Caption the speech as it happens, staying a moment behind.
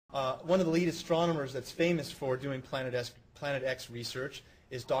One of the lead astronomers that's famous for doing Planet X research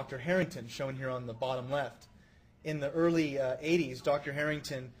is Dr. Harrington, shown here on the bottom left. In the early 80s, Dr.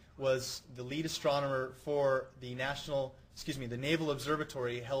 Harrington was the lead astronomer for the Naval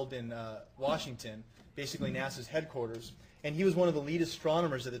Observatory held in Washington, basically NASA's headquarters. And he was one of the lead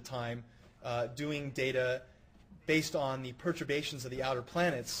astronomers at the time doing data based on the perturbations of the outer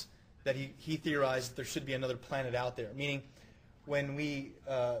planets that he theorized that there should be another planet out there. Meaning, when we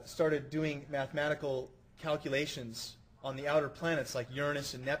started doing mathematical calculations on the outer planets like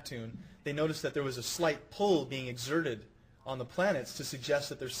Uranus and Neptune, they noticed that there was a slight pull being exerted on the planets to suggest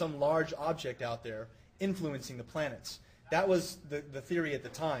that there's some large object out there influencing the planets. That was the theory at the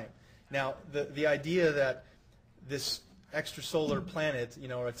time. Now, the idea that this extrasolar planet,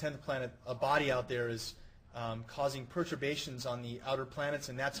 or a 10th planet, a body out there is causing perturbations on the outer planets,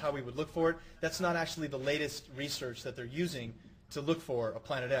 and that's how we would look for it, that's not actually the latest research that they're using to look for a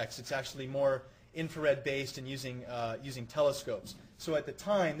Planet X. It's actually more infrared based and using telescopes. So at the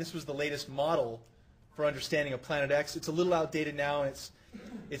time, this was the latest model for understanding a Planet X. It's a little outdated now, and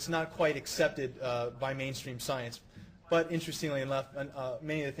it's not quite accepted by mainstream science. But interestingly enough,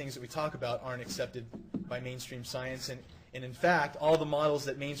 many of the things that we talk about aren't accepted by mainstream science, and in fact, all the models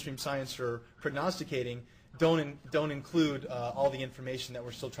that mainstream science are prognosticating don't include all the information that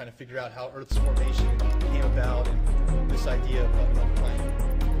we're still trying to figure out, how Earth's formation came about and this idea of a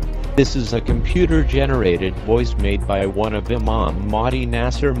planet. This is a computer-generated voice made by one of Imam Mahdi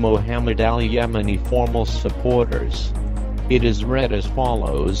Nasser Muhammad Ali Yemeni formal supporters. It is read as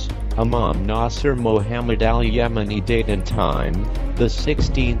follows: Imam Nasser Muhammad Ali Yemeni, date and time, the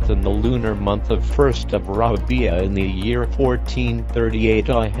 16th in the lunar month of 1st of Rabi'a in the year 1438,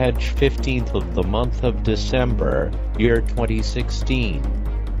 Hajj 15th of the month of December, year 2016.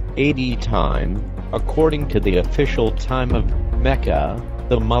 AD time, according to the official time of Mecca,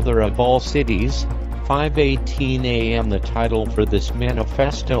 the mother of all cities, 5:18 a.m. The title for this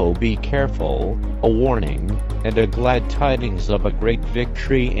manifesto: Be careful, a warning, and a glad tidings of a great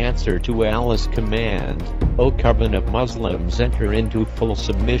victory. Answer to Allah's command, O Carbon of Muslims, enter into full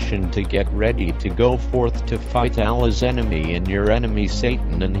submission to get ready to go forth to fight Allah's enemy and your enemy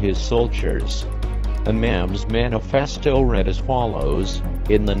Satan and his soldiers. Imam's manifesto read as follows: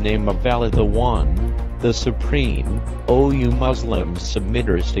 In the name of Allah, the One, the Supreme, O you Muslims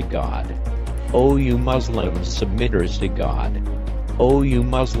submitters to God. O you Muslims submitters to God. O you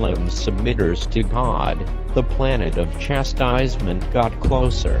Muslims submitters to God, the planet of chastisement got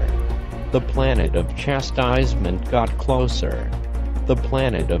closer. The planet of chastisement got closer. The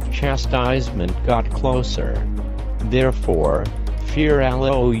planet of chastisement got closer. Therefore, fear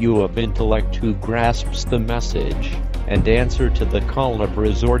Allah, O you of intellect who grasps the message, and answer to the call of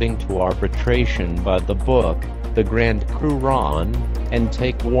resorting to arbitration by the book, the Grand Quran, and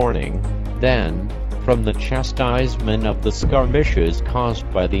take warning, then, from the chastisement of the skirmishes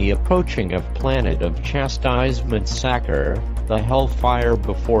caused by the approaching of planet of chastisement saqar, the hellfire,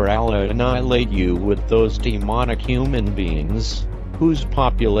 before Allah annihilate you with those demonic human beings, whose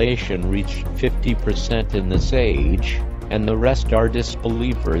population reached 50% in this age, and the rest are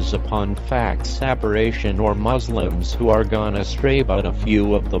disbelievers upon facts, aberration, or Muslims who are gone astray, but a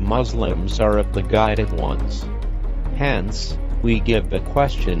few of the Muslims are of the guided ones. Hence, we give a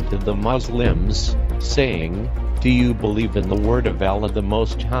question to the Muslims, saying, Do you believe in the word of Allah the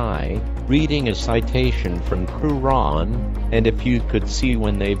Most High, reading a citation from Quran, and if you could see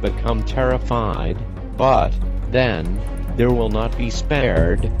when they become terrified, but, then, there will not be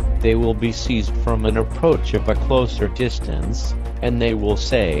spared, they will be seized from an approach of a closer distance, and they will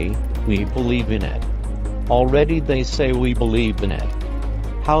say, We believe in it. Already they say we believe in it.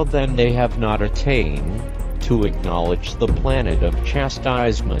 How then they have not attained to acknowledge the planet of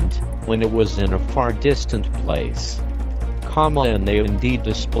chastisement, when it was in a far distant place. And they indeed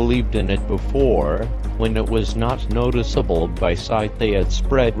disbelieved in it before, when it was not noticeable by sight. They had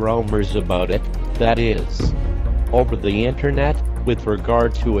spread rumors about it, that is, over the internet, with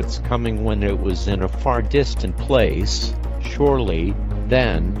regard to its coming when it was in a far distant place. Surely,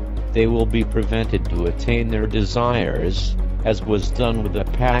 then, they will be prevented to attain their desires, as was done with a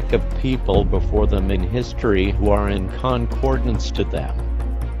pack of people before them in history who are in concordance to them.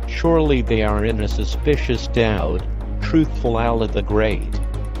 Surely they are in a suspicious doubt, truthful Allah the Great.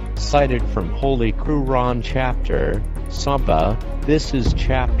 Cited from Holy Quran chapter, Sabah, this is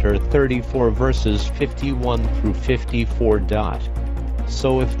chapter 34 verses 51 through 54.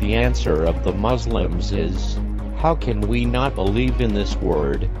 So if the answer of the Muslims is, how can we not believe in this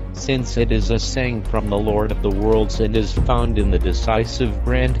word, since it is a saying from the Lord of the worlds and is found in the decisive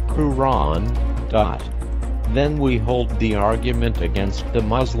Grand Quran? Then we hold the argument against the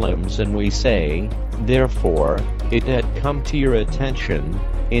Muslims and we say, therefore, it had come to your attention,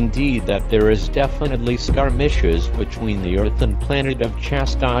 indeed, that there is definitely skirmishes between the earth and planet of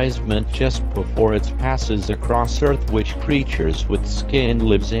chastisement just before it passes across earth, which creatures with skin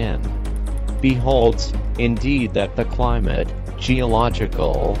lives in. Beholds, indeed, that the climate,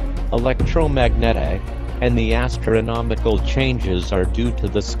 geological, electromagnetic, and the astronomical changes are due to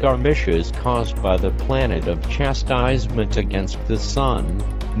the skirmishes caused by the planet of chastisement against the sun,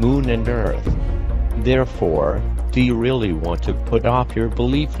 moon and earth. Therefore, do you really want to put off your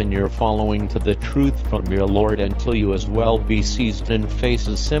belief in your following to the truth from your Lord until you as well be seized and face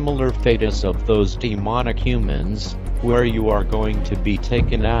a similar fate as of those demonic humans, where you are going to be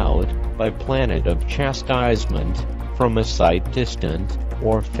taken out, by planet of chastisement, from a sight distant,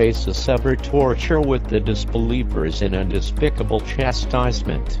 or face a severe torture with the disbelievers in a despicable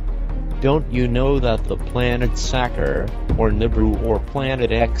chastisement? Don't you know that the planet Saqar, or Nibru or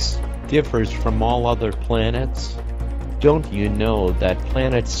Planet X, differs from all other planets? Don't you know that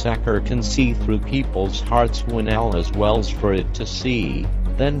planet Saqar can see through people's hearts when Allah's wills for it to see?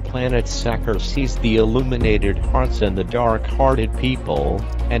 Then planet Saqar sees the illuminated hearts and the dark-hearted people,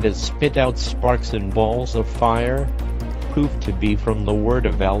 and has spit out sparks and balls of fire? Proved to be from the word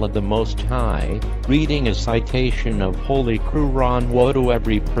of Allah the Most High, reading a citation of Holy Quran. Woe to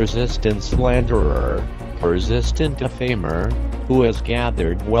every persistent slanderer, persistent defamer, who has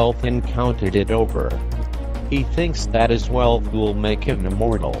gathered wealth and counted it over. He thinks that his wealth will make him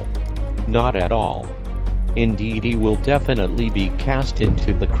immortal. Not at all. Indeed, he will definitely be cast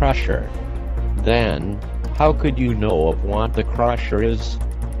into the crusher. Then, how could you know of what the crusher is?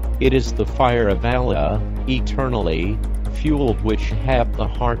 It is the fire of Allah, eternally fueled, which have the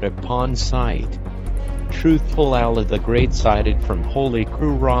heart upon sight. Truthful Allah the Great cited from Holy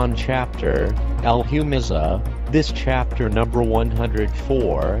Quran chapter, Al-Humizah, this chapter number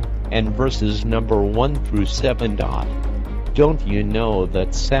 104, and verses number 1 through 7. Don't you know that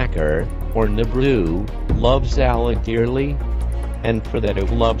Saqar, or nibru, loves Allah dearly? And for that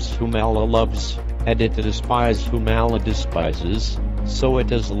it loves whom Allah loves, and it despises whom Allah despises, so it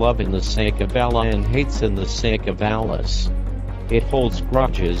does love in the sake of Allah and hates in the sake of Allah's. It holds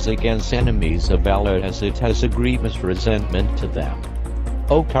grudges against enemies of Allah as it has a grievous resentment to them.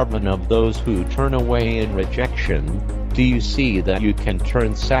 O carbon of those who turn away in rejection, do you see that you can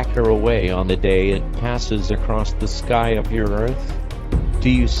turn Saqar away on the day it passes across the sky of your earth? Do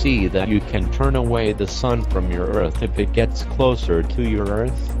you see that you can turn away the sun from your earth if it gets closer to your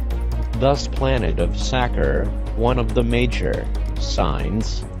earth? Thus planet of Saqar, one of the major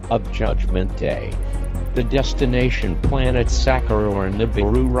signs of Judgment Day. The destination planet Saqar or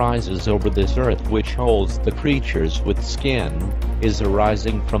Nibru rises over this earth which holds the creatures with skin, is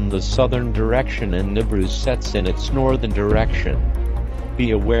arising from the southern direction, and Nibru sets in its northern direction.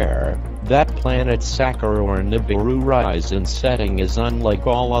 Be aware that planet Saqar or Nibru rise and setting is unlike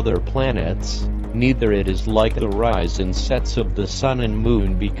all other planets, neither it is like the rise and sets of the sun and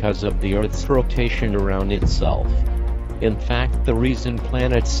moon because of the earth's rotation around itself. In fact, the reason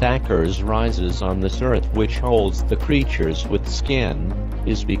planet Saqar rises on this earth which holds the creatures with skin,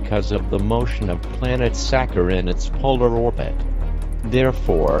 is because of the motion of planet Saqar in its polar orbit.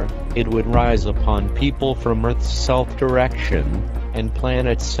 Therefore, it would rise upon people from Earth's south direction, and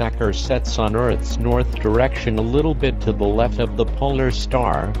planet Saqar sets on Earth's north direction a little bit to the left of the polar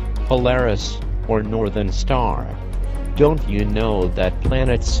star, Polaris, or northern star. Don't you know that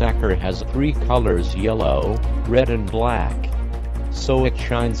planet Saqar has three colors: yellow, red and black? So it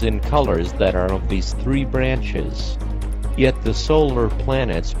shines in colors that are of these three branches. Yet the solar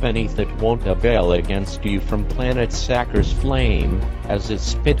planets beneath it won't avail against you from planet Saqar's flame, as it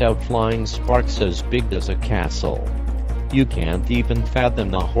spit out flying sparks as big as a castle. You can't even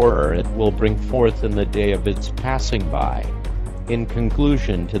fathom the horror it will bring forth in the day of its passing by. In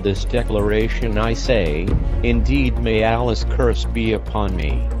conclusion to this declaration I say, indeed may Allah's curse be upon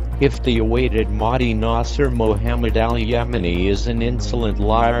me, if the awaited Mahdi Nasser Muhammad al-Yemeni is an insolent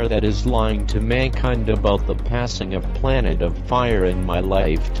liar that is lying to mankind about the passing of planet of fire in my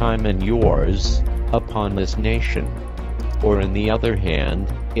lifetime and yours, upon this nation. Or in the other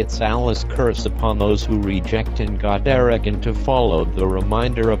hand, it's Allah's curse upon those who reject and got arrogant to follow the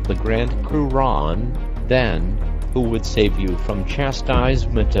reminder of the Grand Quran. Then, who would save you from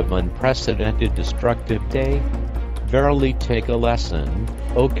chastisement of unprecedented destructive day? Verily take a lesson,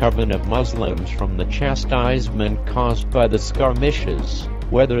 O coven of Muslims, from the chastisement caused by the skirmishes,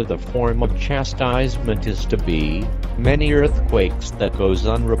 whether the form of chastisement is to be many earthquakes that goes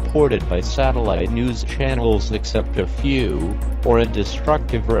unreported by satellite news channels except a few, or a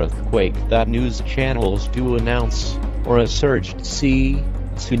destructive earthquake that news channels do announce, or a surged sea,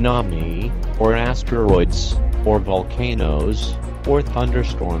 tsunami, or asteroids, or volcanoes, or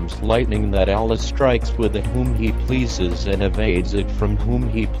thunderstorms, lightning that Allah strikes with it whom He pleases and evades it from whom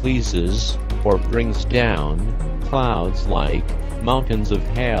He pleases, or brings down clouds like mountains of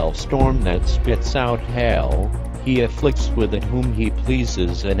hailstorm that spits out hail. He afflicts with it whom He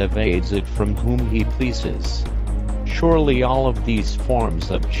pleases and evades it from whom He pleases. Surely all of these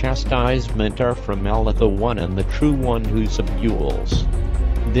forms of chastisement are from Allah, the One and the True One who subdues.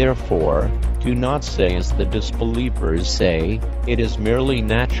 Therefore, do not say as the disbelievers say, it is merely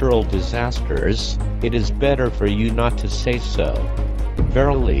natural disasters. It is better for you not to say so.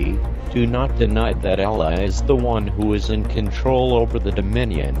 Verily, do not deny that Allah is the one who is in control over the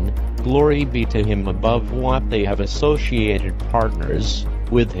dominion. Glory be to Him above what they have associated partners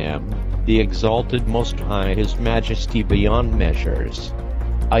with Him, the exalted Most High, His Majesty beyond measures.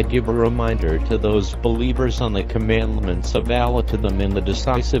 I give a reminder to those believers on the commandments of Allah to them in the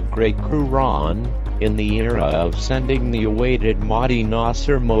decisive Great Quran, in the era of sending the awaited Mahdi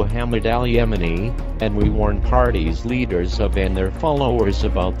Nasr Muhammad al-Yemeni, and we warn parties leaders of and their followers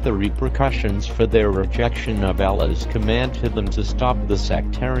about the repercussions for their rejection of Allah's command to them to stop the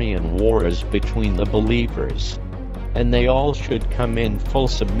sectarian wars between the believers. And they all should come in full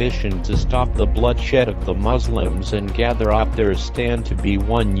submission to stop the bloodshed of the Muslims and gather up their stand to be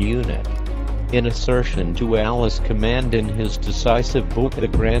one unit. In assertion to Allah's command in His decisive book the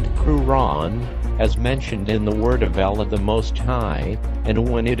Grand Quran, as mentioned in the word of Allah the Most High, and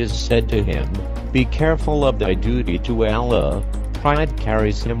when it is said to him, be careful of thy duty to Allah, pride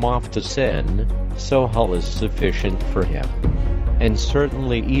carries him off to sin, so hell is sufficient for him. And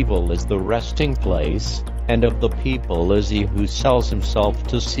certainly evil is the resting place, and of the people is he who sells himself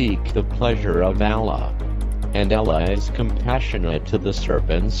to seek the pleasure of Allah. And Allah is compassionate to the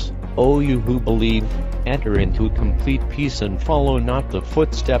servants. O you who believe, enter into complete peace and follow not the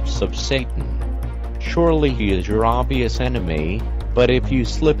footsteps of Satan. Surely he is your obvious enemy, but if you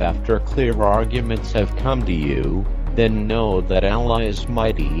slip after clear arguments have come to you, then know that Allah is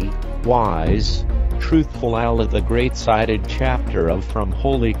mighty, wise, truthful. Allah the Great cited chapter of from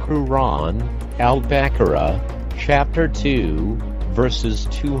Holy Quran, Al-Baqarah, chapter 2, verses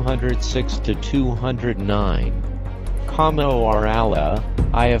 206 to 209. O our Allah,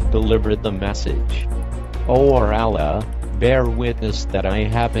 I have delivered the message. O our Allah, bear witness that I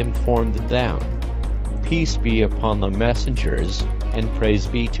have informed them. Peace be upon the messengers, and praise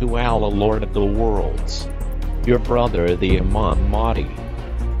be to Allah, Lord of the worlds. Your brother the Imam Mahdi.